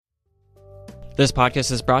This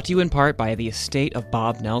podcast is brought to you in part by the estate of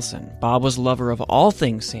Bob Nelson. Bob was a lover of all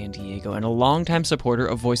things San Diego and a longtime supporter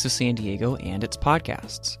of Voice of San Diego and its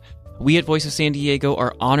podcasts. We at Voice of San Diego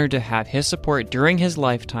are honored to have his support during his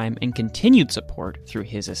lifetime and continued support through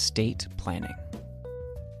his estate planning.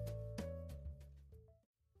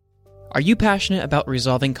 Are you passionate about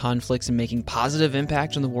resolving conflicts and making positive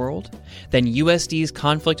impact in the world? Then USD's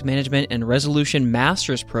Conflict Management and Resolution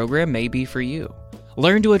Master's program may be for you.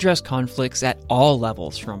 Learn to address conflicts at all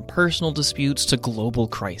levels, from personal disputes to global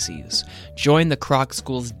crises. Join the Kroc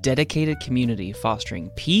School's dedicated community fostering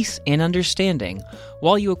peace and understanding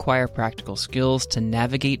while you acquire practical skills to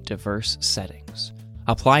navigate diverse settings.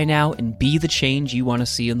 Apply now and be the change you want to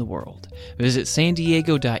see in the world. Visit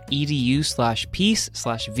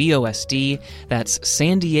sandiego.edu/peace/VOSD. That's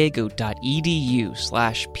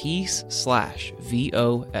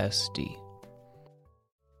sandiego.edu/peace/VOSD.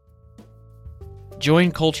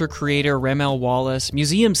 Join culture creator Ramel Wallace,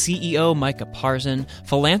 museum CEO Micah Parson,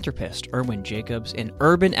 philanthropist Erwin Jacobs, and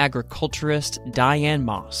urban agriculturist Diane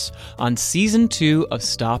Moss on Season 2 of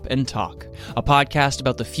Stop and Talk, a podcast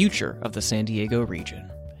about the future of the San Diego region.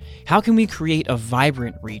 How can we create a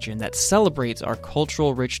vibrant region that celebrates our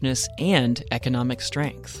cultural richness and economic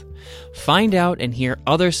strength? Find out and hear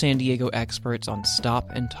other San Diego experts on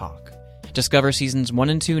Stop and Talk. Discover Seasons 1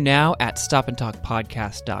 and 2 now at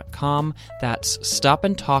stopandtalkpodcast.com. That's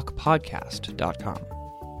stopandtalkpodcast.com.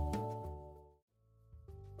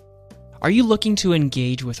 Are you looking to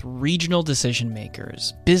engage with regional decision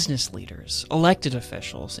makers, business leaders, elected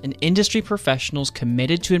officials, and industry professionals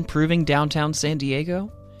committed to improving downtown San Diego?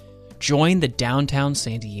 Join the Downtown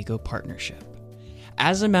San Diego Partnership.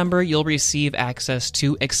 As a member, you'll receive access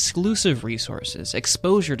to exclusive resources,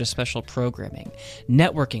 exposure to special programming,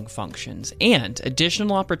 networking functions, and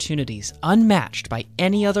additional opportunities unmatched by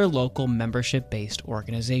any other local membership-based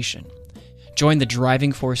organization. Join the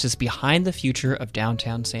driving forces behind the future of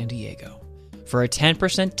downtown San Diego. For a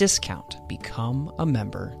 10% discount, become a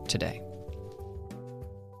member today.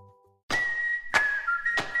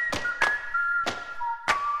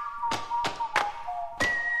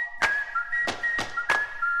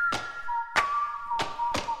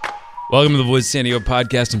 Welcome to the Voice of San Diego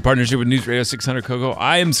podcast in partnership with News Radio 600 Coco.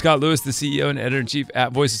 I am Scott Lewis, the CEO and editor-in-chief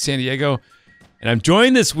at Voice of San Diego. And I'm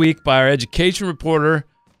joined this week by our education reporter,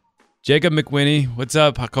 Jacob McWhinney. What's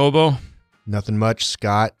up, Jacobo? Nothing much,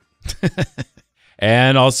 Scott.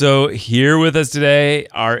 And also here with us today,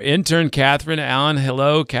 our intern, Catherine Allen.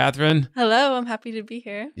 Hello, Catherine. Hello, I'm happy to be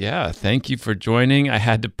here. Yeah, thank you for joining. I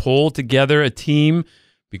had to pull together a team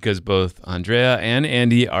because both Andrea and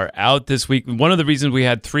Andy are out this week. One of the reasons we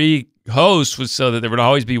had 3 hosts was so that there would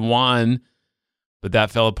always be one, but that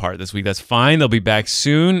fell apart this week. That's fine. They'll be back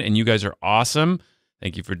soon, and you guys are awesome.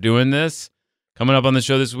 Thank you for doing this. Coming up on the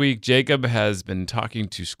show this week, Jacob has been talking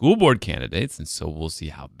to school board candidates, and so we'll see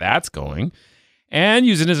how that's going. And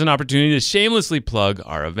using it as an opportunity to shamelessly plug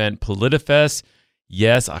our event, PolitiFest.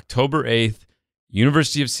 Yes, October 8th,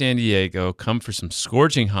 University of San Diego. Come for some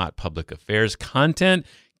scorching hot public affairs content.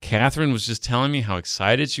 Catherine was just telling me how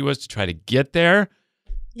excited she was to try to get there.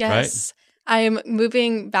 Yes. Right? I'm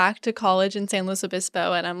moving back to college in San Luis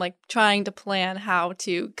Obispo, and I'm trying to plan how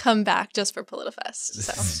to come back just for PolitiFest.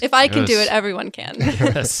 So if I can do it, everyone can.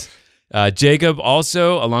 Yes. Jacob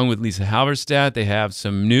also, along with Lisa Halverstadt, they have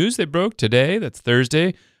some news they broke today, that's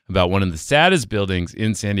Thursday, about one of the saddest buildings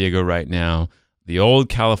in San Diego right now, the Old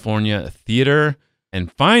California Theater. And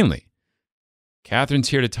finally, Catherine's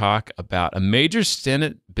here to talk about a major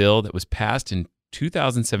Senate bill that was passed in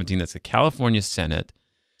 2017. That's the California Senate.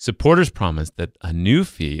 Supporters promised that a new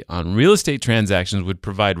fee on real estate transactions would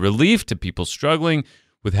provide relief to people struggling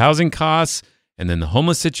with housing costs and then the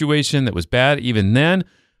homeless situation that was bad even then.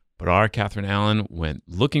 But our Catherine Allen went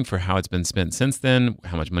looking for how it's been spent since then,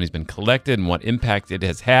 how much money's been collected, and what impact it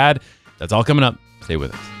has had. That's all coming up. Stay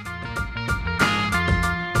with us.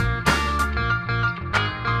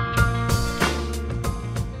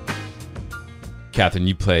 Catherine,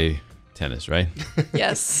 you play tennis, right?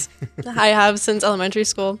 Yes, I have since elementary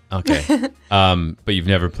school. Okay, but you've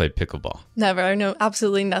never played pickleball. Never. I know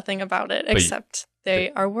absolutely nothing about it except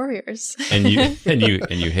they are warriors. And you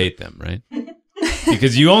hate them, right?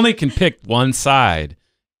 Because you only can pick one side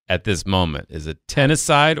at this moment. Is it tennis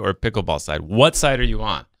side or pickleball side? What side are you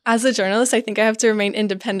on? As a journalist, I think I have to remain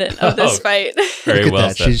independent of this fight. Very Look at well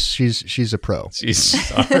that. said. She's a pro.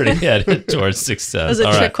 She's already headed towards success. That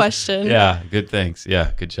was a trick question. Yeah, good thanks.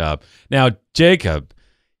 Yeah, good job. Now, Jacob,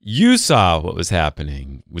 you saw what was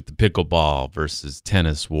happening with the pickleball versus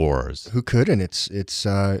tennis wars. Who couldn't? It's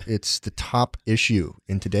the top issue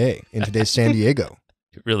in today's San Diego.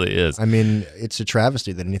 It really is. I mean, it's a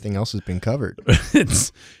travesty that anything else has been covered.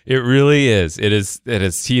 It really is. It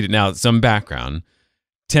is heated. Now, some background.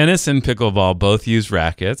 Tennis and pickleball both use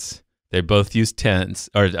rackets. They both use nets.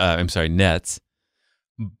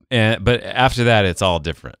 But after that, it's all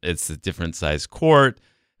different. It's a different size court.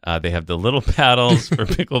 They have the little paddles for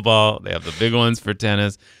pickleball. They have the big ones for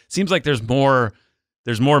tennis. Seems like there's more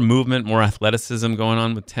movement, more athleticism going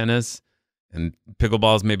on with tennis. And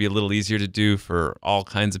pickleball is maybe a little easier to do for all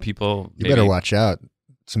kinds of people. You better watch out.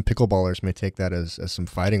 Some pickleballers may take that as some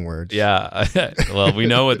fighting words. Yeah. Well, we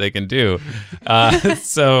know what they can do.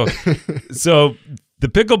 So the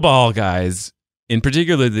pickleball guys, in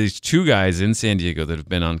particular, these two guys in San Diego that have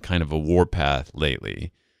been on kind of a warpath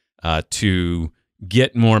lately to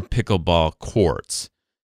get more pickleball courts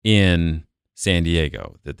in San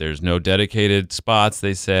Diego, that there's no dedicated spots,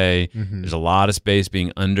 they say. Mm-hmm. There's a lot of space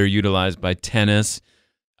being underutilized by tennis.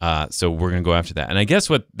 So we're going to go after that. And I guess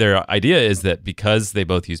what their idea is that because they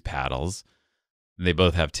both use paddles, they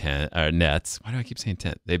both have nets. Why do I keep saying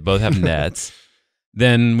tent? They both have nets.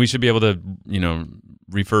 Then we should be able to,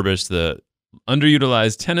 refurbish the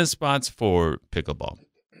underutilized tennis spots for pickleball.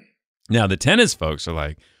 Now, the tennis folks are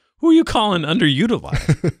like, who are you calling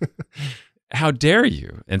underutilized? How dare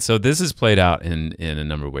you? And so this is played out in a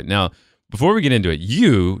number of ways. Now, before we get into it,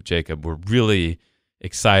 you, Jacob, were really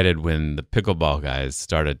excited when the pickleball guys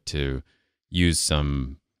started to use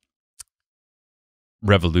some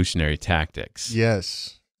revolutionary tactics.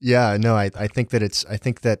 Yes. Yeah, no, I think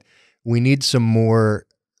that we need some more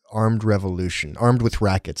armed with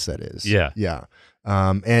rackets, that is. Yeah. Yeah.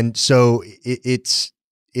 And so it's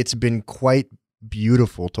been quite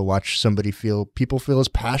beautiful to watch people feel as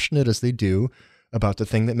passionate as they do about the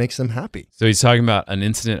thing that makes them happy. So he's talking about an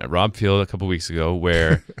incident at Robb Field a couple weeks ago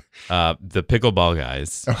where the pickleball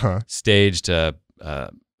guys staged a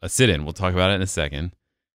sit-in. We'll talk about it in a second.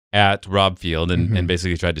 At Robb Field and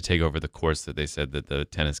basically tried to take over the course that they said that the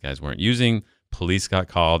tennis guys weren't using. Police got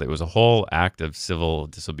called. It was a whole act of civil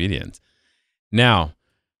disobedience. Now,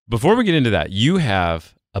 before we get into that, you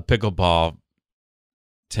have a pickleball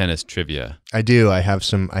tennis trivia. I do. I have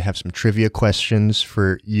some trivia questions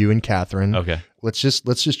for you and Catherine. Okay. Let's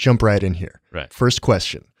just jump right in here. Right. First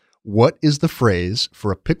question. What is the phrase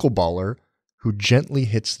for a pickleballer who gently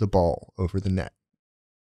hits the ball over the net?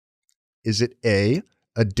 Is it A,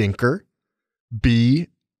 a dinker, B,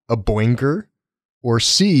 a boinger, or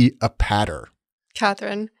C, a patter?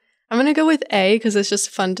 Catherine, I'm going to go with A because it's just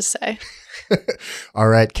fun to say. All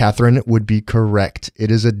right, Catherine would be correct.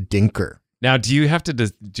 It is a dinker. Now, do you have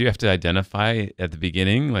to identify at the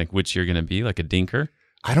beginning like which you're going to be, like a dinker?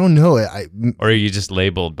 I don't know. Or are you just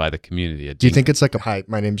labeled by the community? Do you think it's like hi,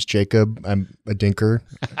 my name's Jacob. I'm a dinker.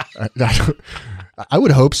 I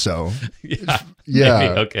would hope so. Yeah. Yeah.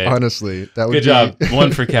 Maybe. Okay. Honestly, that would Good job.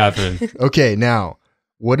 One for Catherine. Okay. Now,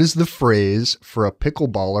 what is the phrase for a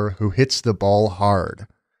pickleballer who hits the ball hard?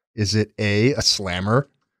 Is it A, a slammer,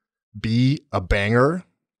 B, a banger,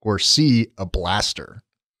 or C, a blaster?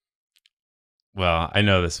 Well, I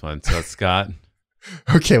know this one. So Scott.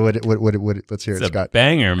 Okay, what let's hear It's it, Scott. a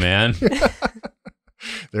banger, man.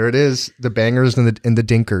 There it is. The bangers and the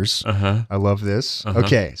dinkers. Uh-huh. I love this. Uh-huh.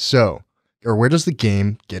 Okay, so, or where does the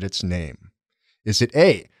game get its name? Is it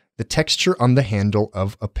A, the texture on the handle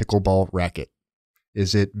of a pickleball racket?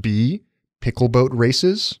 Is it B, pickleboat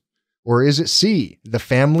races? Or is it C, the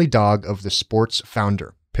family dog of the sport's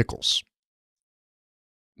founder, Pickles?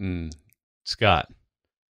 Scott.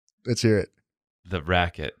 Let's hear it. The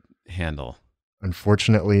racket handle.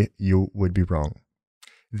 Unfortunately, you would be wrong.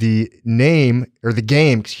 The game,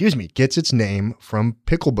 gets its name from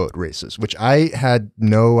pickleboat races, which I had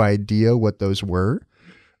no idea what those were.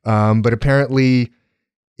 But apparently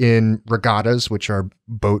in regattas, which are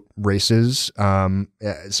boat races,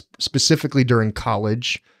 specifically during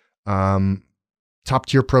college, top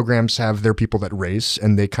tier programs have their people that race,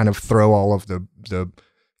 and they kind of throw all of the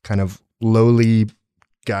kind of lowly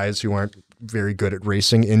guys who aren't very good at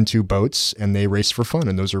racing into boats, and they race for fun,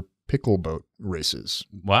 and those are pickle boat races.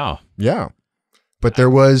 Wow. Yeah. But there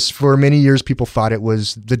was, for many years, people thought it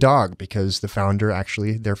was the dog because the founder,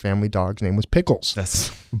 actually, their family dog's name was Pickles.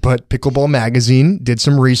 But Pickleball Magazine did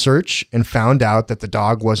some research and found out that the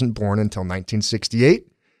dog wasn't born until 1968,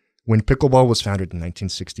 when pickleball was founded in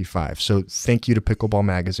 1965. So thank you to Pickleball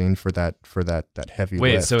Magazine for that heavy lift.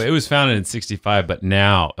 Wait, so it was founded in 65, but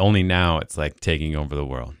only now it's like taking over the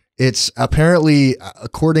world. It's apparently,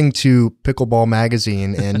 according to Pickleball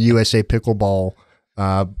Magazine and USA Pickleball,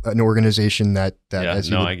 an organization that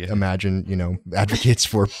as you would imagine, advocates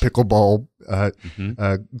for pickleball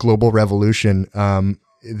global revolution.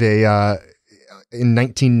 in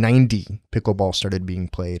 1990, pickleball started being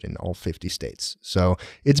played in all 50 states. So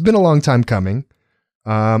it's been a long time coming.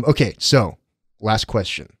 Okay, so last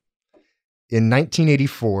question. In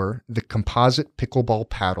 1984, the composite pickleball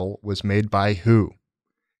paddle was made by who?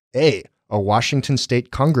 A Washington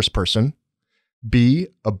State congressperson, B,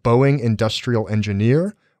 a Boeing industrial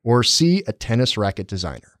engineer, or C, a tennis racket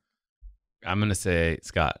designer? I'm going to say,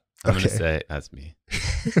 Scott, I'm going to Okay. say, that's me.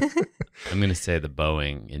 I'm going to say the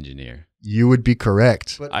Boeing engineer. You would be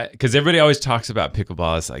correct. Because everybody always talks about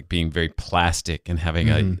pickleball as like being very plastic and having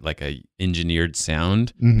a engineered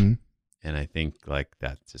sound. Mm-hmm. And I think like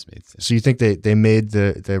that just made sense. So you think they made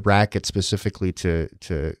the racket specifically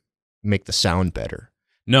to make the sound better?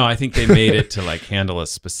 No, I think they made it to like handle a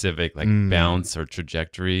specific like Mm. bounce or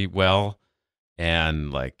trajectory well.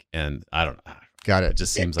 And I don't know. Got It it.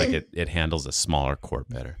 just seems like it handles a smaller court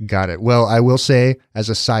better. Got it. Well, I will say, as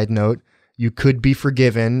a side note, you could be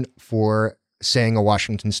forgiven for saying a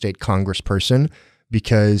Washington State congressperson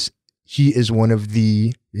because he is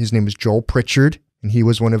his name is Joel Pritchard, and he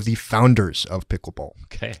was one of the founders of pickleball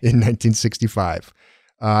Okay. in 1965.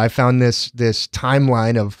 I found this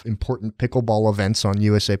timeline of important pickleball events on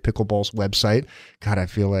USA Pickleball's website. God, I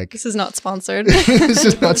feel like This is not sponsored. this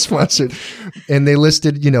is not sponsored. And they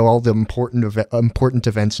listed, all the important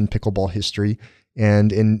events in pickleball history.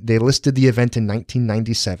 And they listed the event in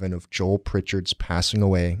 1997 of Joel Pritchard's passing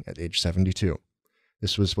away at age 72.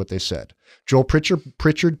 This was what they said. Joel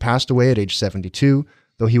Pritchard passed away at age 72.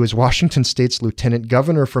 Though he was Washington State's lieutenant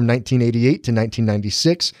governor from 1988 to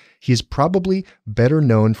 1996, he is probably better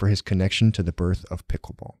known for his connection to the birth of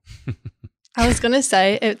pickleball. I was going to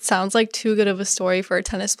say, it sounds like too good of a story for a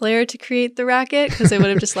tennis player to create the racket because it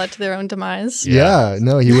would have just led to their own demise. Yeah,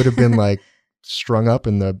 no, he would have been like strung up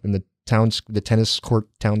in the tennis court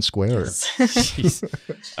town square. Jeez.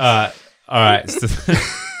 All right. So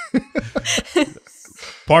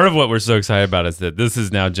part of what we're so excited about is that this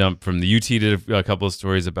has now jumped from the UT did a couple of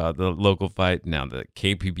stories about the local fight. Now the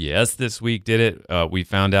KPBS this week did it. We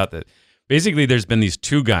found out that basically there's been these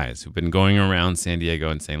two guys who've been going around San Diego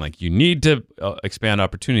and saying like, you need to expand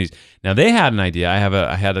opportunities. Now they had an idea. I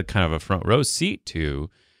had a kind of a front row seat to,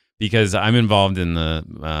 because I'm involved in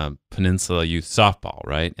the Peninsula Youth Softball,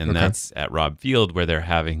 right? And that's at Robb Field where they're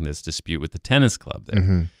having this dispute with the tennis club there.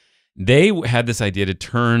 Mm-hmm. They had this idea to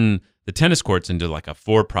turn the tennis courts into like a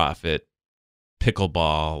for-profit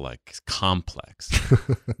pickleball like complex.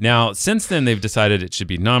 Now, since then, they've decided it should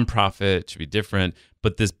be nonprofit, it should be different.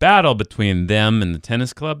 But this battle between them and the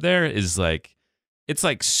tennis club there is like, it's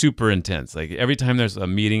like super intense. Like every time there's a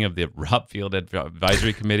meeting of the Robb Field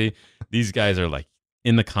Advisory Committee, these guys are like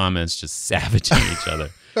in the comments just savaging each other.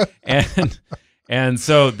 And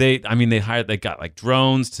so they got like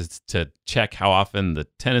drones to check how often the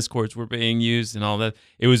tennis courts were being used and all that.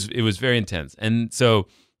 It was very intense. And so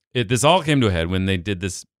this all came to a head when they did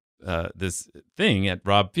this thing at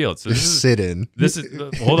Robb Field. So this is sit-in. This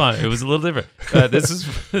is hold on. It was a little different. This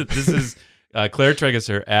is Claire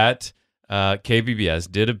Trageser at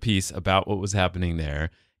KPBS did a piece about what was happening there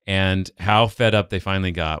and how fed up they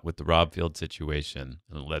finally got with the Robb Field situation,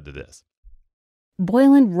 and it led to this.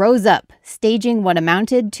 Boylan rose up, staging what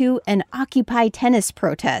amounted to an Occupy tennis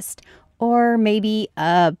protest. Or maybe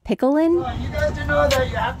a pickle-in? You guys do know that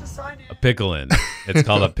you have to sign in. A pickle-in. It's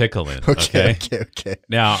called a pickle-in. Okay.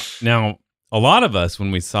 Now, a lot of us,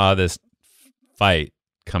 when we saw this fight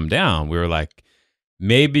come down, we were like,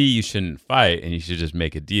 maybe you shouldn't fight and you should just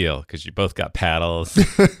make a deal because you both got paddles,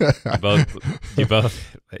 you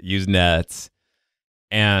both use nets,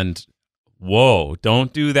 and whoa,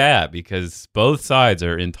 don't do that because both sides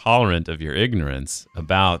are intolerant of your ignorance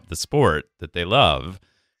about the sport that they love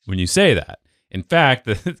when you say that. In fact,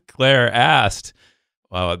 Claire asked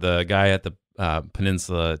the guy at the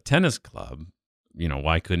Peninsula Tennis Club,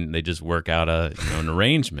 why couldn't they just work out an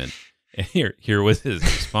arrangement? And here was his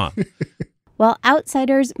response. While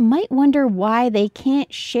outsiders might wonder why they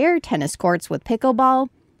can't share tennis courts with pickleball,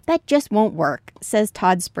 that just won't work, says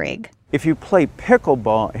Todd Sprague. If you play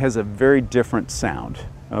pickleball, it has a very different sound,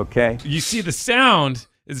 okay? You see, the sound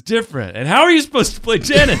is different. And how are you supposed to play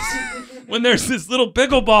tennis when there's this little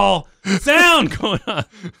pickleball sound going on?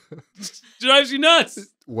 It drives you nuts.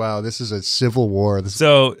 Wow, this is a civil war.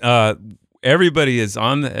 So everybody is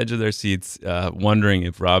on the edge of their seats wondering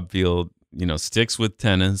if Robb Field, sticks with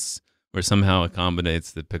tennis or somehow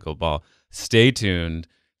accommodates the pickleball. Stay tuned.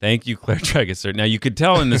 Thank you, Claire Trageser. Now, you could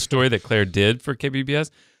tell in the story that Claire did for KPBS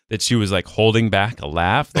that she was like holding back a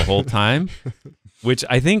laugh the whole time, which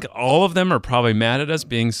I think all of them are probably mad at us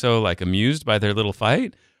being so like amused by their little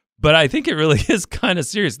fight. But I think it really is kind of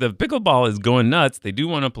serious. The pickleball is going nuts. They do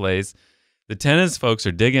want a place. The tennis folks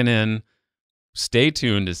are digging in. stay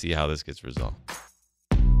tuned to see how this gets resolved.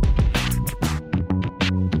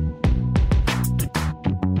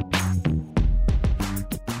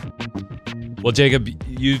 Well, Jacob,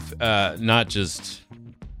 you've not just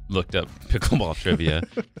looked up pickleball trivia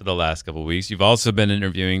for the last couple of weeks. You've also been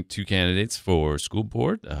interviewing two candidates for school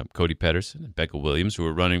board, Cody Pedersen and Becca Williams, who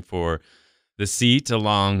are running for the seat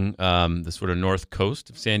along the sort of north coast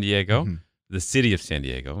of San Diego. The city of San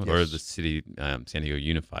Diego, or the city San Diego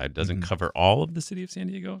Unified, doesn't cover all of the city of San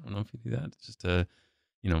Diego. I don't know if you do that. It's just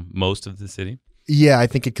most of the city. Yeah, I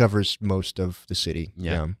think it covers most of the city.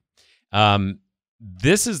 Yeah.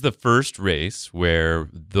 This is the first race where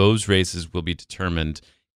those races will be determined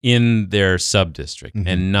in their sub-district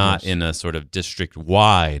and not in a sort of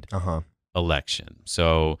district-wide election.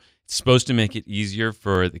 So it's supposed to make it easier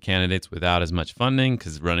for the candidates without as much funding,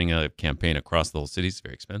 because running a campaign across the whole city is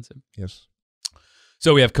very expensive. Yes.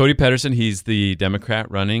 So we have Cody Pedersen. He's the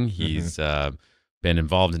Democrat running. He's been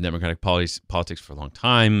involved in Democratic politics for a long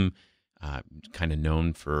time, kind of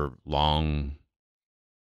known for long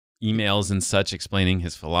emails and such explaining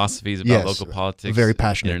his philosophies about local politics. A very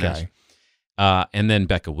passionate guy. And then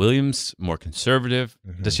Becca Williams, more conservative.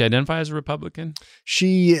 Does she identify as a Republican?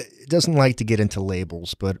 She doesn't like to get into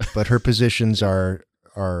labels, but her positions are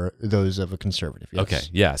those of a conservative. Yes. Okay,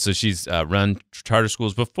 yeah. So she's run charter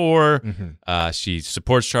schools before. She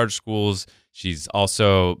supports charter schools. She's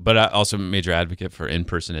also a major advocate for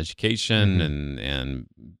in-person education and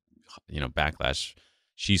backlash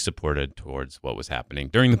she supported towards what was happening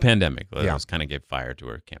during the pandemic. That was kind of gave fire to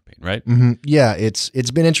her campaign, right? Yeah, it's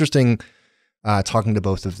been interesting talking to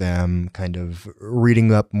both of them, kind of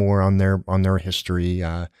reading up more on their history.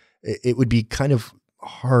 It would be kind of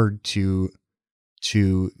hard to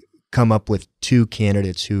come up with two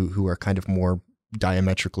candidates who are kind of more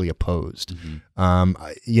diametrically opposed.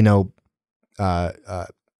 As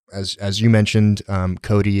you mentioned,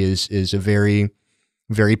 Cody is a very,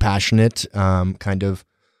 very passionate, kind of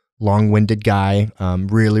long-winded guy.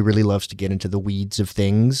 Really, really loves to get into the weeds of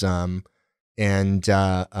things. And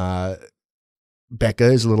Becca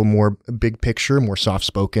is a little more big picture, more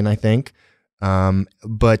soft-spoken, I think.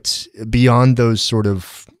 But beyond those sort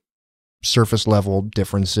of surface level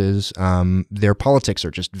differences, their politics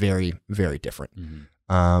are just very, very different.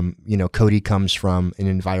 Cody comes from an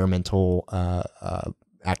environmental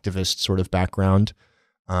activist sort of background,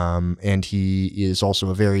 and he is also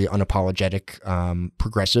a very unapologetic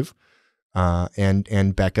progressive.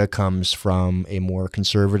 And Becca comes from a more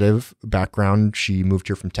conservative background. She moved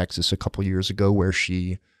here from Texas a couple years ago, where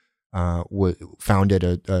she founded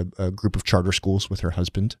a group of charter schools with her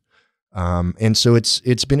husband. And so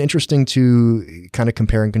it's been interesting to kind of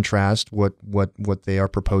compare and contrast what they are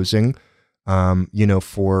proposing.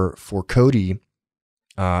 For Cody,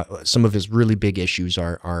 some of his really big issues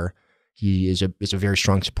are he is a very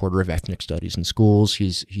strong supporter of ethnic studies in schools.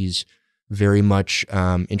 He's very much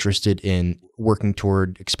interested in working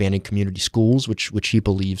toward expanding community schools, which he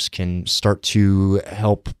believes can start to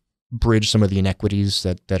help bridge some of the inequities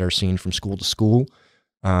that are seen from school to school.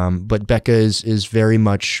 But Becca is very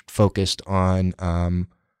much focused on,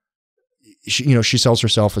 she sells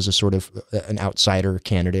herself as a sort of an outsider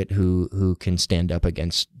candidate who can stand up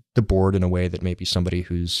against the board in a way that maybe somebody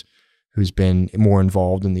who's been more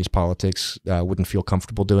involved in these politics wouldn't feel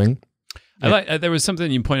comfortable doing. There was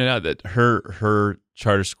something you pointed out that her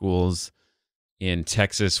charter schools in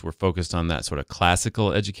Texas were focused on that sort of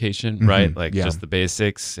classical education, right? Just the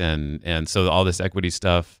basics, and so all this equity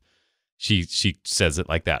stuff. She says it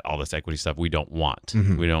like that. All this equity stuff we don't want.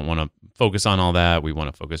 We don't want to focus on all that. We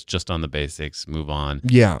want to focus just on the basics, move on,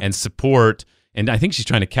 and support. And I think she's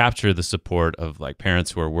trying to capture the support of like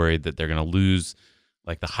parents who are worried that they're going to lose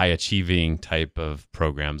like the high achieving type of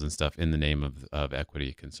programs and stuff in the name of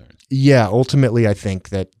equity concerns. Yeah, ultimately, I think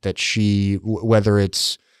that she, whether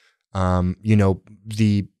it's, Patrick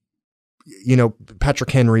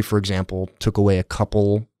Henry, for example, took away a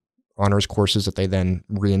couple honors courses that they then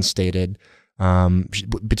reinstated.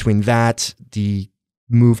 Between that, the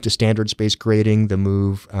move to standards-based grading, the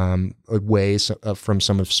move away from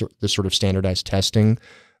some of the sort of standardized testing,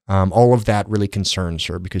 all of that really concerns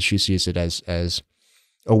her because she sees it as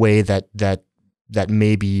a way that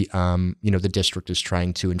maybe the district is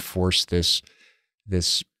trying to enforce this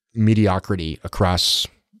mediocrity across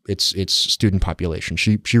its student population.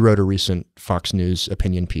 She wrote a recent Fox News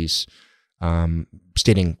opinion piece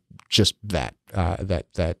stating just that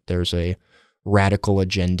there's a radical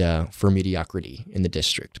agenda for mediocrity in the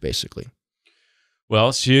district, basically.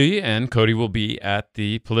 Well, she and Cody will be at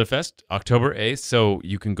the PolitiFest October 8th. So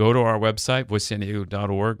you can go to our website,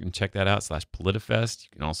 voicesandiego.org, and check that out /PolitiFest. You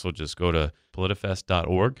can also just go to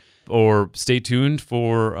politifest.org or stay tuned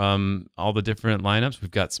for all the different lineups. We've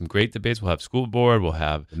got some great debates. We'll have school board. We'll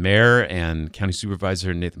have the mayor and county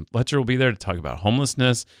supervisor Nathan Fletcher will be there to talk about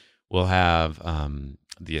homelessness. We'll have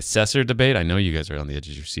the assessor debate. I know you guys are on the edge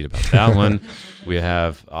of your seat about that one. We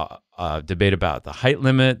have a debate about the height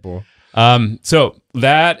limit. Cool. So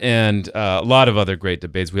that and a lot of other great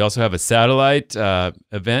debates. We also have a satellite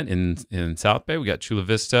event in South Bay. We got Chula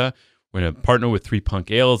Vista. We're going to partner with 3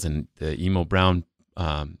 Punk Ales and the Emo Brown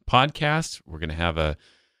podcast. We're going to have a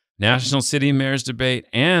National City Mayor's debate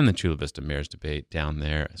and the Chula Vista Mayor's debate down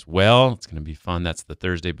there as well. It's going to be fun. That's the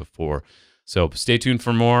Thursday before. So stay tuned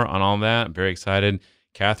for more on all that. I'm very excited.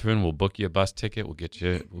 Catherine will book you a bus ticket. We'll get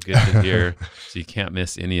you here so you can't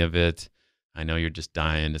miss any of it. I know you're just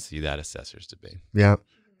dying to see that assessors debate. Yeah.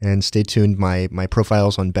 And stay tuned. My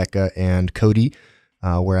profiles on Becca and Cody,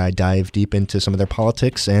 where I dive deep into some of their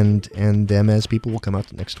politics and them as people will come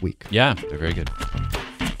out next week. Yeah, they're very good.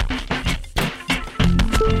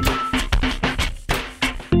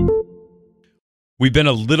 We've been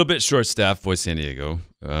a little bit short-staffed, Voice San Diego,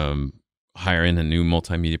 hiring a new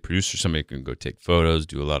multimedia producer, somebody who can go take photos,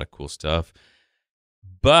 do a lot of cool stuff.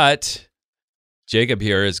 But Jacob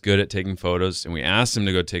here is good at taking photos, and we asked him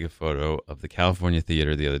to go take a photo of the California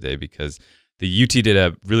Theater the other day because the UT did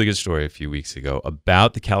a really good story a few weeks ago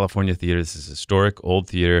about the California Theater. This is a historic old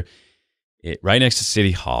theater right next to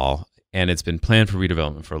City Hall, and it's been planned for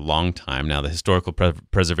redevelopment for a long time now. The historical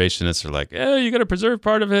preservationists are like, you got to preserve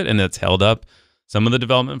part of it, and it's held up some of the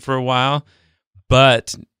development for a while.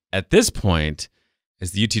 But at this point,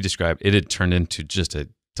 as the UT described, it had turned into just a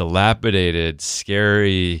dilapidated,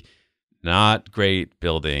 scary, not great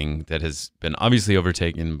building that has been obviously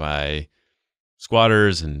overtaken by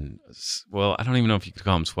squatters and, well, I don't even know if you could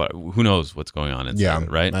call them squatters. Who knows what's going on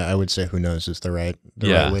inside, right? I would say who knows is the right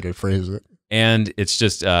way to phrase it. And it's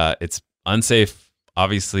just, it's unsafe.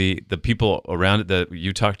 Obviously, the people around it,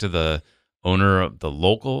 you talked to the owner of the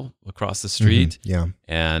local across the street,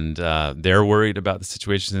 and they're worried about the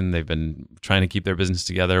situation. They've been trying to keep their business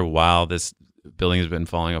together while this building has been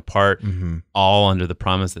falling apart, all under the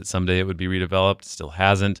promise that someday it would be redeveloped. Still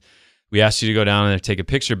hasn't. We asked you to go down there and take a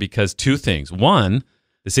picture because 2 things. One,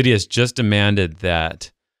 the city has just demanded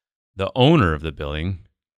that the owner of the building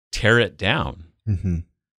tear it down.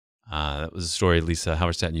 That was a story Lisa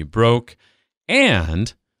Halverstadt and you broke.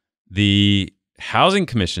 And the Housing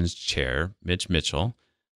Commission's chair, Mitch Mitchell,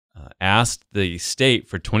 asked the state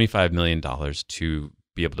for $25 million to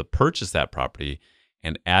be able to purchase that property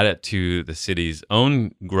and add it to the city's own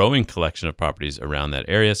growing collection of properties around that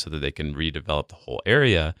area so that they can redevelop the whole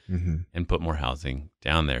area and put more housing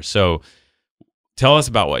down there. So tell us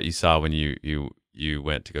about what you saw when you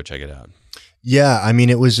went to go check it out. Yeah, I mean,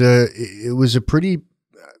 it was a pretty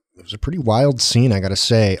wild scene, I got to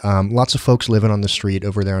say. Lots of folks living on the street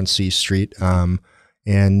over there on C Street.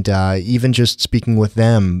 And even just speaking with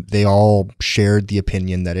them, they all shared the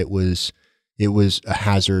opinion that it was a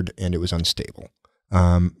hazard and it was unstable.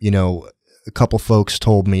 A couple folks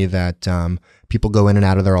told me that people go in and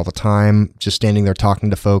out of there all the time. Just standing there talking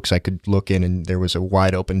to folks, I could look in and there was a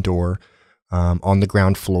wide open door on the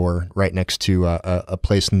ground floor right next to a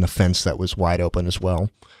place in the fence that was wide open as well.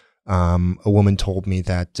 A woman told me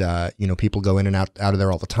that, people go in and out of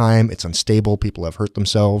there all the time. It's unstable. People have hurt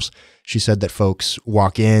themselves. She said that folks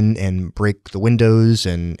walk in and break the windows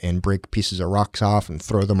and break pieces of rocks off and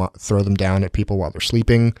throw them down at people while they're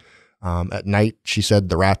sleeping. At night, she said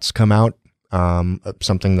the rats come out,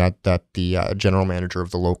 something that the general manager of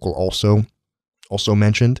the local also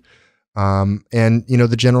mentioned. And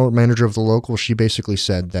the general manager of the local, she basically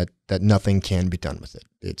said that nothing can be done with it.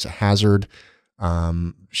 It's a hazard.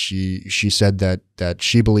 She said that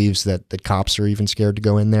she believes that cops are even scared to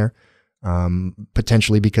go in there,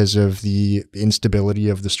 potentially because of the instability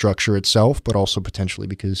of the structure itself, but also potentially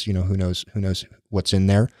because, who knows what's in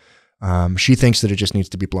there. She thinks that it just needs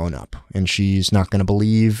to be blown up, and she's not going to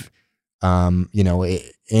believe,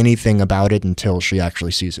 anything about it until she actually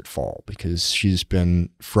sees it fall, because she's been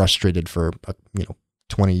frustrated for,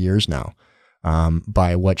 20 years now,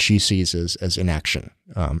 by what she sees as inaction,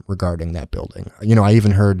 regarding that building. I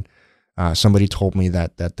even heard, somebody told me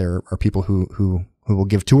that there are people who will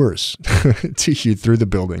give tours to you through the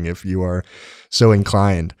building if you are so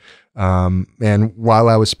inclined. And while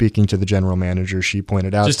I was speaking to the general manager, she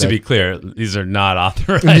pointed out Just to be clear, these are not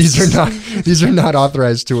authorized. these are not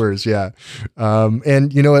authorized tours. Yeah.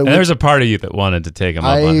 And you know, and there's a part of you that wanted to take them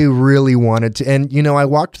up on I it. really wanted to. And you know, I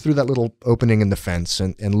walked through that little opening in the fence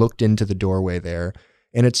and looked into the doorway there.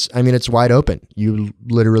 And it's wide open. You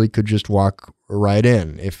literally could just walk right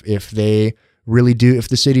in if they really do, if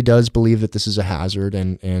the city does believe that this is a hazard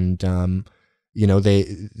and you know,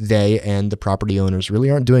 they and the property owners really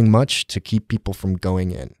aren't doing much to keep people from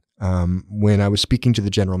going in. When I was speaking to the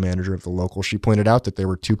general manager of the local, she pointed out that there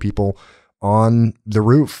were 2 people on the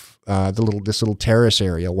roof, this little terrace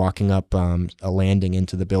area, walking up a landing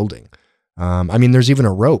into the building. I mean, there's even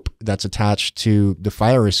a rope that's attached to the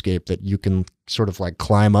fire escape that you can sort of like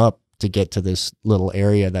climb up to get to this little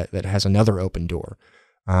area that has another open door.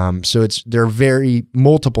 So there are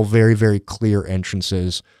multiple very, very clear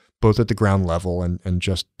entrances, both at the ground level and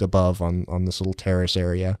just above on this little terrace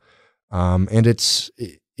area. And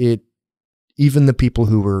even the people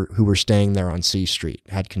who were staying there on C Street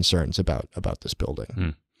had concerns about this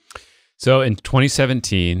building. So in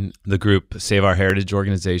 2017, the group Save Our Heritage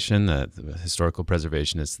organization, the historical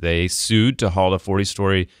preservationists, they sued to halt a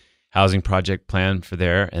 40-story housing project plan for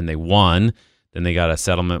there, and they won. Then they got a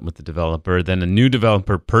settlement with the developer. Then a new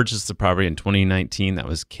developer purchased the property in 2019. That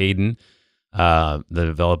was Caden, the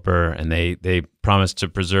developer, and they promised to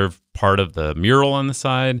preserve part of the mural on the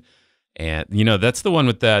side. And, you know, that's the one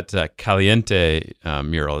with that Caliente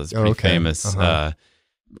mural. It's pretty famous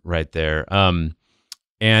right there.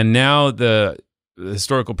 And now the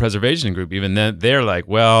historical preservation group, even then, they're like,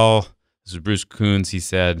 well, this is Bruce Coons. He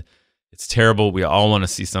said, it's terrible. We all want to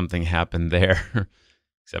see something happen there,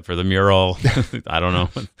 except for the mural. I don't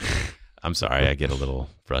know. I'm sorry. I get a little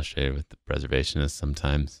frustrated with the preservationists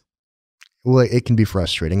sometimes. Well, it can be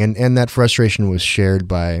frustrating. And that frustration was shared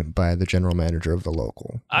by the general manager of the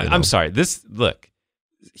local. I'm sorry. Look,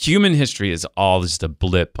 human history is all just a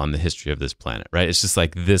blip on the history of this planet, right? It's just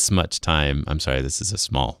like this much time. I'm sorry, this is a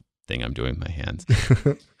small thing I'm doing with my hands.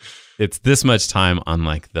 It's this much time on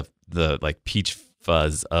like the like peach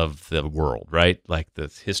fuzz of the world, right? Like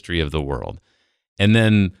the history of the world. And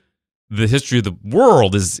then the history of the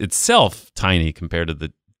world is itself tiny compared to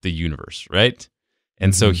the universe, right?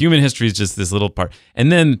 And so human history is just this little part.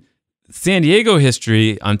 And then San Diego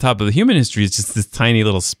history on top of the human history is just this tiny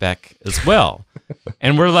little speck as well.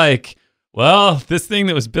 And we're like, well, this thing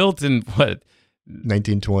that was built in what?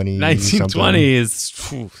 1920. 1920 is,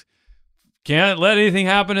 can't let anything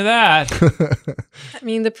happen to that. I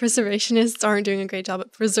mean, the preservationists aren't doing a great job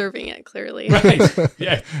at preserving it, clearly. Right.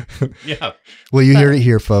 Yeah. Yeah. Well, you hear it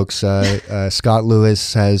here, folks. Scott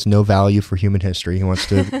Lewis has no value for human history. He wants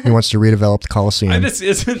to redevelop the Colosseum. This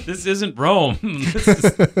isn't Rome.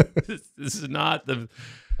 This is not the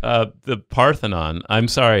Parthenon. I'm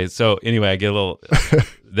sorry. So anyway, I get a little.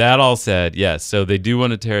 That all said, yes. So they do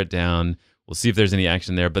want to tear it down. We'll see if there's any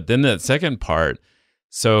action there. But then that second part.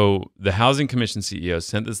 So the Housing Commission CEO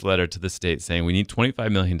sent this letter to the state saying we need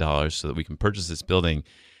 $25 million so that we can purchase this building,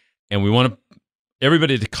 and we want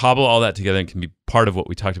everybody to cobble all that together and can be part of what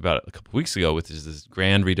we talked about a couple weeks ago, which is this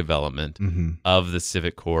grand redevelopment of the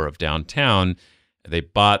civic core of downtown. They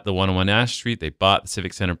bought the 101 Ash Street. They bought the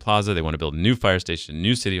Civic Center Plaza. They want to build a new fire station,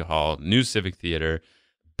 new city hall, new civic theater,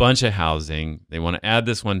 bunch of housing. They want to add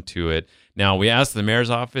this one to it. Now, we asked the mayor's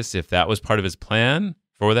office if that was part of his plan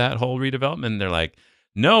for that whole redevelopment. And they're like,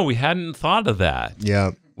 no, we hadn't thought of that.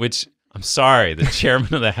 Yeah. Which, I'm sorry, the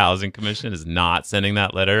chairman of the Housing Commission is not sending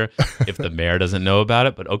that letter if the mayor doesn't know about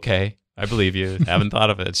it. But okay, I believe you. Haven't thought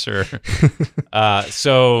of it, sure.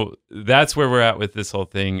 So that's where we're at with this whole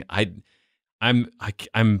thing. I'm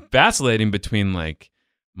vacillating between like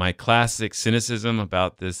my classic cynicism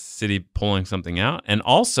about this city pulling something out and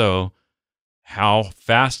also how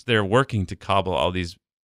fast they're working to cobble all these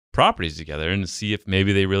properties together and see if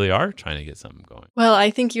maybe they really are trying to get something going. Well,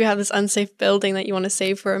 I think you have this unsafe building that you want to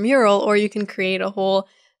save for a mural, or you can create a whole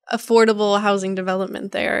affordable housing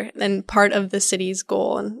development there and part of the city's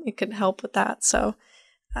goal, and it could help with that. So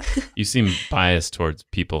you seem biased towards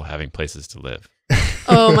people having places to live.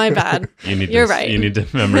 Oh, my bad. You're right. You need to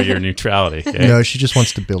remember your neutrality. Okay? No, she just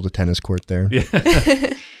wants to build a tennis court there. Yeah.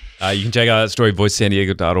 You can check out that story,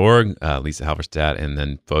 voicesandiego.org, Lisa Halverstadt, and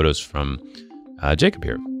then photos from Jacob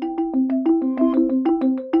here.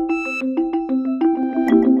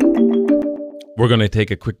 We're going to take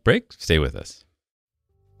a quick break. Stay with us.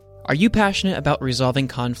 Are you passionate about resolving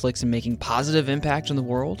conflicts and making positive impact in the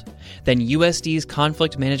world? Then USD's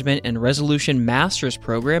Conflict Management and Resolution Master's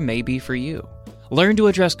Program may be for you. Learn to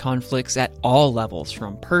address conflicts at all levels,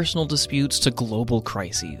 from personal disputes to global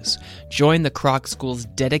crises. Join the Kroc School's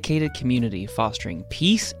dedicated community fostering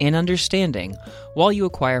peace and understanding while you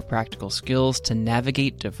acquire practical skills to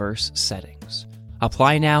navigate diverse settings.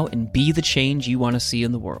 Apply now and be the change you want to see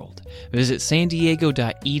in the world. Visit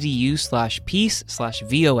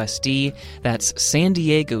sandiego.edu/peace/VOSD. That's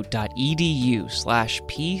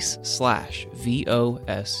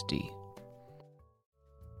sandiego.edu/peace/VOSD.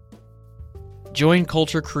 Join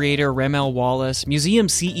culture creator Ramel Wallace, museum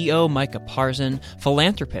CEO Micah Parson,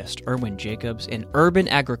 philanthropist Erwin Jacobs, and urban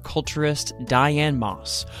agriculturist Diane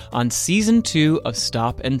Moss on Season 2 of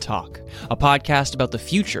Stop and Talk, a podcast about the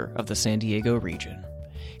future of the San Diego region.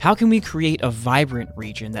 How can we create a vibrant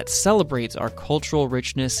region that celebrates our cultural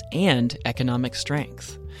richness and economic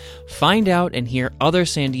strength? Find out and hear other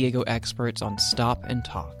San Diego experts on Stop and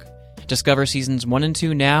Talk. Discover seasons 1 and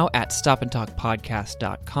 2 now at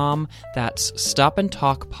stopandtalkpodcast.com. That's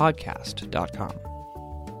stopandtalkpodcast.com.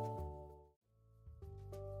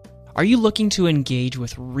 Are you looking to engage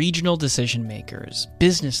with regional decision makers,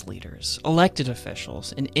 business leaders, elected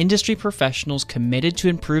officials, and industry professionals committed to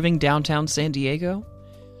improving downtown San Diego?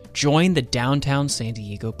 Join the Downtown San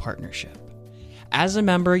Diego Partnership. As a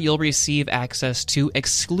member, you'll receive access to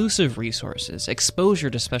exclusive resources, exposure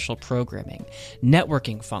to special programming,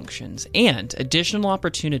 networking functions, and additional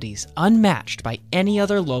opportunities unmatched by any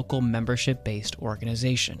other local membership-based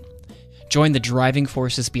organization. Join the driving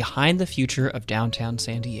forces behind the future of downtown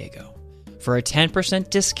San Diego. For a 10%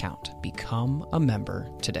 discount, become a member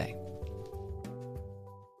today.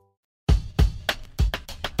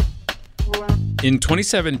 In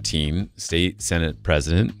 2017, State Senate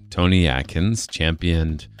President Tony Atkins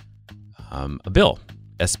championed a bill,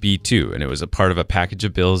 SB 2, and it was a part of a package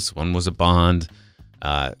of bills. One was a bond.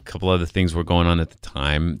 A couple other things were going on at the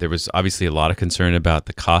time. There was obviously a lot of concern about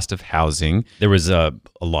the cost of housing. There was a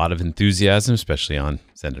lot of enthusiasm, especially on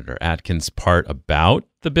Senator Atkins' part, about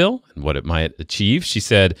the bill and what it might achieve. She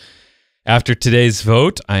said, "After today's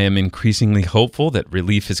vote, I am increasingly hopeful that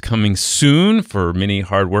relief is coming soon for many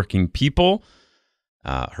hardworking people."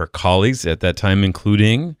 Her colleagues at that time,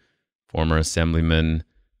 including former Assemblyman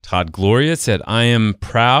Todd Gloria, said, "I am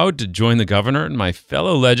proud to join the governor and my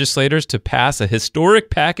fellow legislators to pass a historic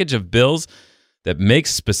package of bills that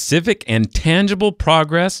makes specific and tangible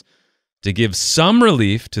progress to give some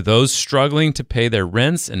relief to those struggling to pay their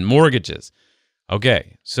rents and mortgages."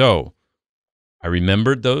 Okay, so I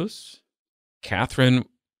remembered those. Catherine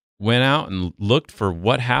went out and looked for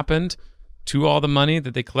what happened to all the money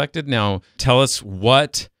that they collected. Now, tell us,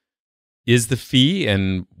 what is the fee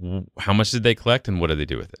and how much did they collect and what do they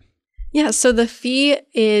do with it? Yeah, so the fee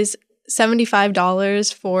is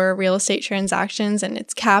 $75 for real estate transactions, and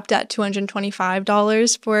it's capped at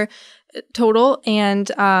 $225 for total. And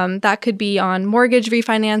that could be on mortgage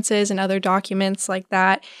refinances and other documents like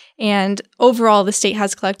that. And overall, the state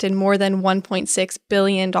has collected more than $1.6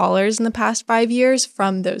 billion in the past 5 years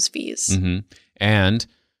from those fees. Mm-hmm. And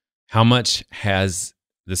how much has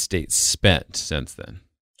the state spent since then?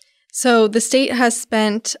 So the state has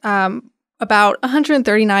spent about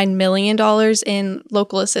 $139 million in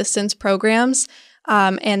local assistance programs.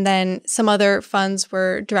 And then some other funds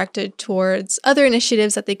were directed towards other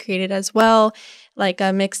initiatives that they created as well, like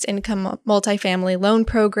a mixed income multifamily loan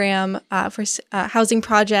program for housing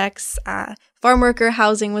projects. Farm worker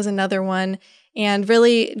housing was another one, and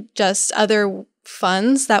really just other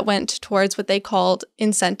funds that went towards what they called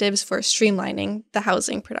incentives for streamlining the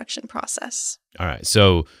housing production process. All right.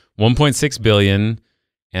 So $1.6 billion,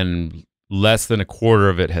 and less than a quarter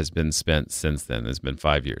of it has been spent since then. It's been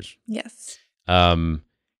 5 years. Yes.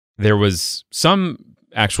 There was some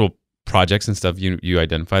actual projects and stuff you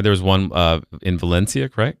identified. There was one in Valencia,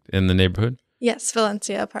 correct? In the neighborhood? Yes,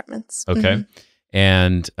 Valencia Apartments. Okay. Mm-hmm.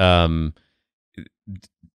 And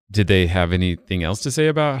did they have anything else to say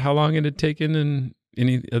about how long it had taken and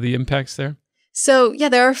any of the impacts there? So, yeah,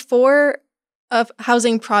 there are 4 of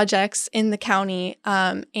housing projects in the county,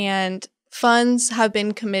 and funds have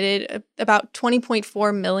been committed. About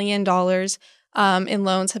 $20.4 million in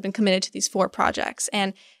loans have been committed to these 4 projects.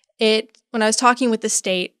 And when I was talking with the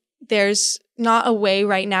state, there's not a way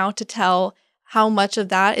right now to tell how much of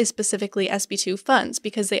that is specifically SB2 funds,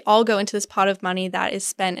 because they all go into this pot of money that is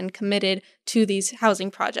spent and committed to these housing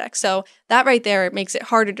projects. So that right there, it makes it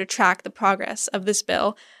harder to track the progress of this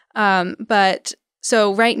bill. But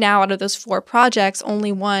so right now, out of those 4 projects,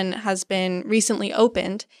 only one has been recently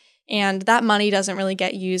opened, and that money doesn't really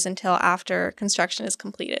get used until after construction is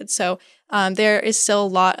completed. So there is still a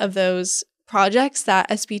lot of those projects that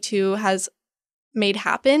SB2 has made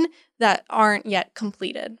happen that aren't yet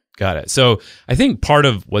completed. Got it. So I think part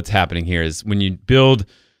of what's happening here is when you build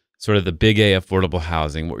sort of the big A affordable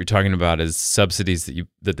housing, what you're talking about is subsidies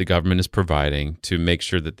that the government is providing to make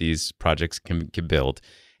sure that these projects can get built.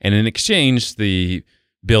 And in exchange, the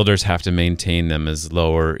builders have to maintain them as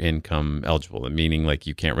lower income eligible, meaning like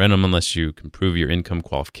you can't rent them unless you can prove your income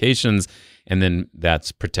qualifications, and then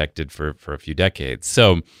that's protected for a few decades.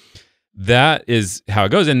 So that is how it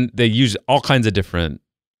goes, and they use all kinds of different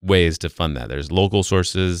ways to fund that. There's local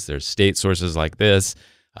sources, there's state sources like this,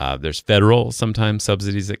 there's federal sometimes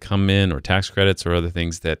subsidies that come in, or tax credits or other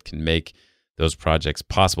things that can make those projects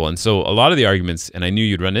possible. And so a lot of the arguments, and I knew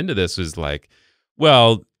you'd run into this, was like,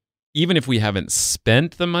 well, even if we haven't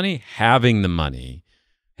spent the money, having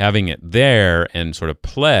it there and sort of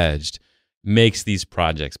pledged makes these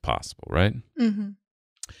projects possible, right? Mm-hmm.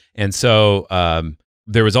 And so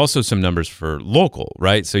there was also some numbers for local,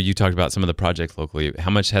 right? So you talked about some of the projects locally. How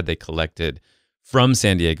much had they collected from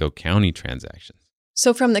San Diego County transactions?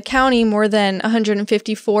 So from the county, more than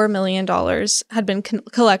 $154 million had been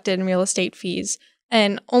collected in real estate fees.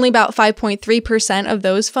 And only about 5.3% of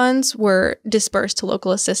those funds were dispersed to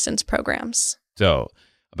local assistance programs. So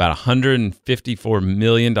about $154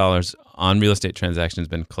 million on real estate transactions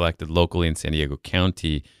been collected locally in San Diego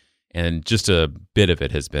County, and just a bit of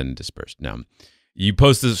it has been dispersed. Now, you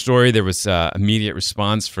posted the story. There was immediate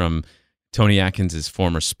response from Tony Atkins'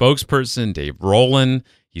 former spokesperson, Dave Rowland.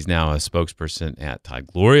 He's now a spokesperson at Todd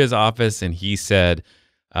Gloria's office, and he said,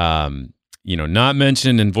 not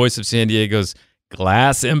mentioned in Voice of San Diego's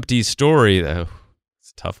glass empty story. Oh,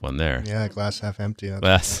 it's a tough one there. Yeah, glass half empty.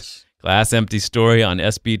 Glass empty story on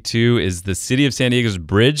SB2 is the City of San Diego's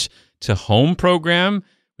Bridge to Home program,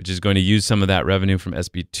 which is going to use some of that revenue from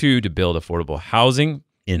SB2 to build affordable housing.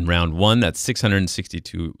 In round one, that's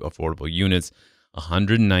 662 affordable units.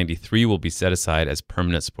 193 will be set aside as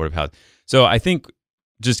permanent supportive housing. So I think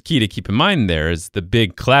just key to keep in mind there is the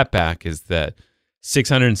big clapback is that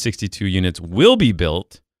 662 units will be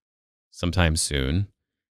built sometime soon,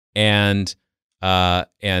 and a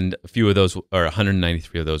few of those, or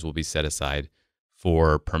 193 of those, will be set aside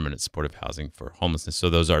for permanent supportive housing for homelessness.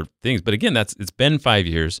 So those are things. But again, it's been 5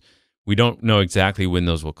 years. We don't know exactly when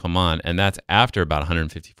those will come on, and that's after about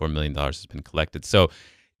 $154 million has been collected. So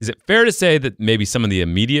is it fair to say that maybe some of the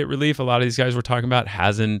immediate relief a lot of these guys were talking about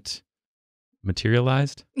hasn't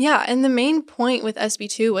materialized? Yeah, and the main point with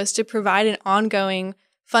SB2 was to provide an ongoing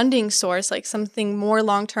funding source, like something more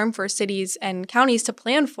long-term for cities and counties to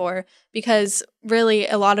plan for, because really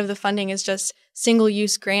a lot of the funding is just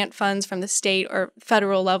single-use grant funds from the state or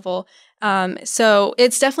federal level. So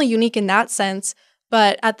it's definitely unique in that sense,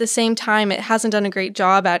 but at the same time, it hasn't done a great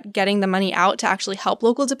job at getting the money out to actually help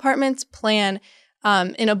local departments plan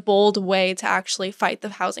in a bold way to actually fight the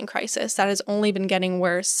housing crisis that has only been getting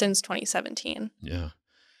worse since 2017. Yeah.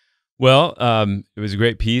 Well, it was a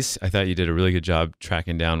great piece. I thought you did a really good job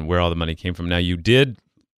tracking down where all the money came from. Now, you did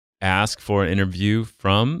ask for an interview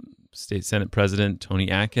from State Senate President Tony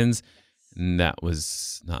Atkins, and that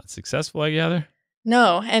was not successful, I gather?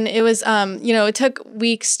 No, and it was, it took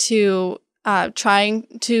weeks to trying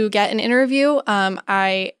to get an interview.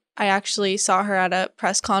 I actually saw her at a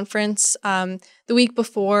press conference the week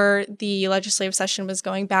before the legislative session was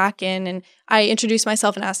going back in, and I introduced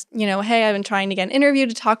myself and asked, hey, I've been trying to get an interview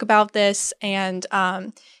to talk about this. And,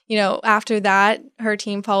 after that, her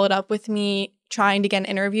team followed up with me trying to get an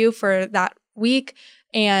interview for that week.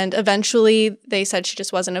 And eventually they said she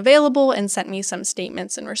just wasn't available and sent me some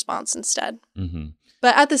statements in response instead. Mm-hmm.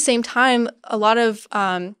 But at the same time, a lot of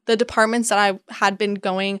the departments that I had been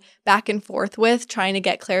going back and forth with, trying to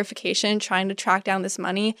get clarification, trying to track down this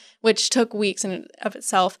money, which took weeks in and of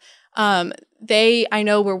itself, I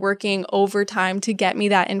know were working overtime to get me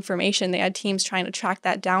that information. They had teams trying to track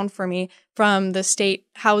that down for me from the state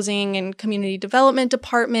housing and community development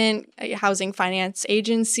department, housing finance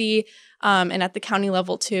agency, and at the county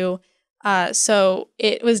level too. So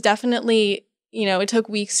it was definitely, it took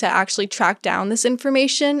weeks to actually track down this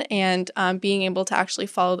information and being able to actually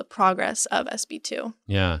follow the progress of SB2.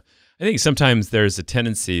 Yeah. I think sometimes there's a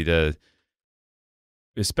tendency to,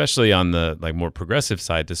 especially on the more progressive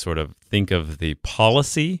side, to sort of think of the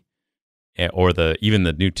policy or even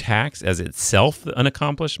the new tax as itself an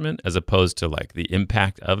accomplishment, as opposed to the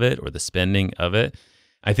impact of it or the spending of it.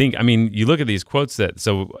 You look at these quotes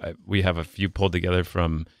we have a few pulled together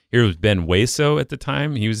from, here was Ben Waso at the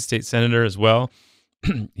time. He was a state senator as well.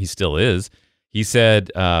 He still is. He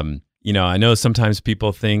said, I know sometimes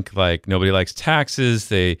people think nobody likes taxes.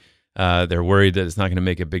 They're worried that it's not going to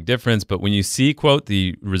make a big difference. But when you see, quote,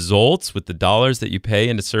 the results with the dollars that you pay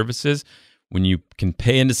into services, when you can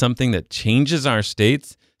pay into something that changes our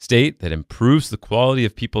state, that improves the quality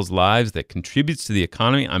of people's lives, that contributes to the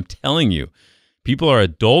economy, I'm telling you, people are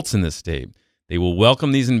adults in this state. They will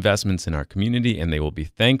welcome these investments in our community, and they will be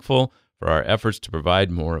thankful for our efforts to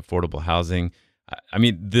provide more affordable housing. I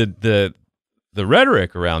mean, the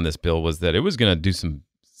rhetoric around this bill was that it was going to do some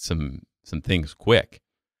things quick,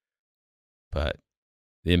 but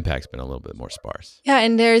the impact's been a little bit more sparse. Yeah,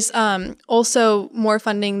 and there's also more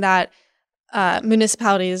funding that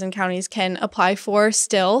municipalities and counties can apply for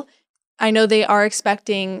still. I know they are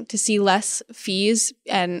expecting to see less fees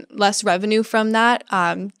and less revenue from that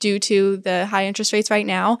due to the high interest rates right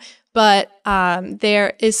now, but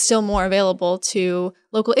there is still more available to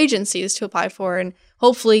local agencies to apply for and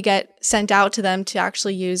hopefully get sent out to them to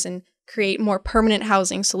actually use and create more permanent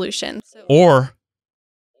housing solutions. Or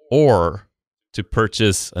to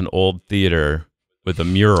purchase an old theater with a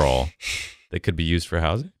mural that could be used for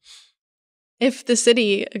housing. If the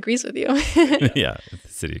city agrees with you. Yeah, if the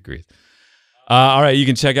city agrees. All right, you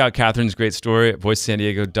can check out Catherine's great story at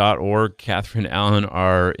voicesandiego.org. Catherine Allen,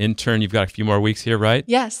 our intern, you've got a few more weeks here, right?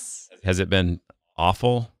 Yes. Has it been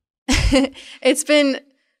awful? It's been...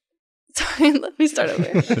 Sorry, let me start over.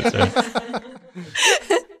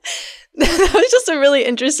 That was just a really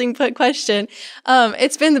interesting question.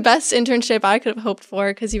 It's been the best internship I could have hoped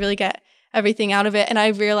for because you really get everything out of it. And I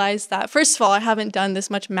realized that, first of all, I haven't done this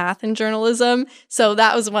much math in journalism. So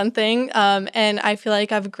that was one thing. And I feel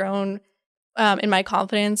like I've grown in my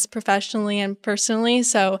confidence professionally and personally.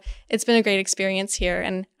 So it's been a great experience here.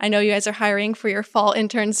 And I know you guys are hiring for your fall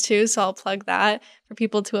interns too. So I'll plug that for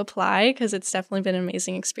people to apply because it's definitely been an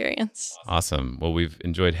amazing experience. Awesome. Well, we've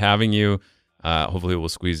enjoyed having you. Hopefully we'll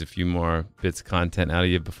squeeze a few more bits of content out of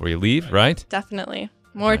you before you leave, right? Definitely.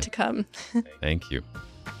 More to come. Thank you.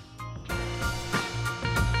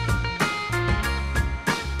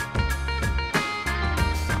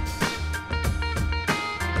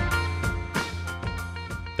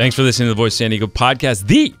 Thanks for listening to the Voice San Diego podcast,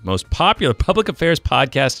 the most popular public affairs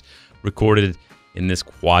podcast recorded in this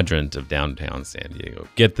quadrant of downtown San Diego.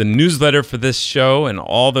 Get the newsletter for this show and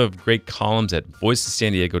all the great columns at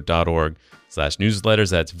voicesandiego.org/newsletters.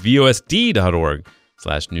 That's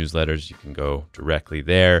VOSD.org/newsletters. You can go directly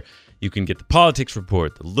there. You can get the politics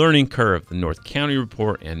report, the learning curve, the North County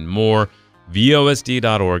report, and more.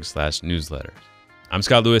 VOSD.org/newsletters. I'm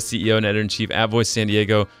Scott Lewis, CEO and editor-in-chief at Voice San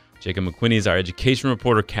Diego. Jacob McQuinney is our education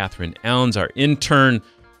reporter. Catherine Allen's our intern.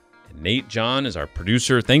 And Nate John is our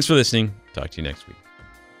producer. Thanks for listening. Talk to you next week.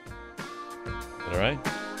 All right.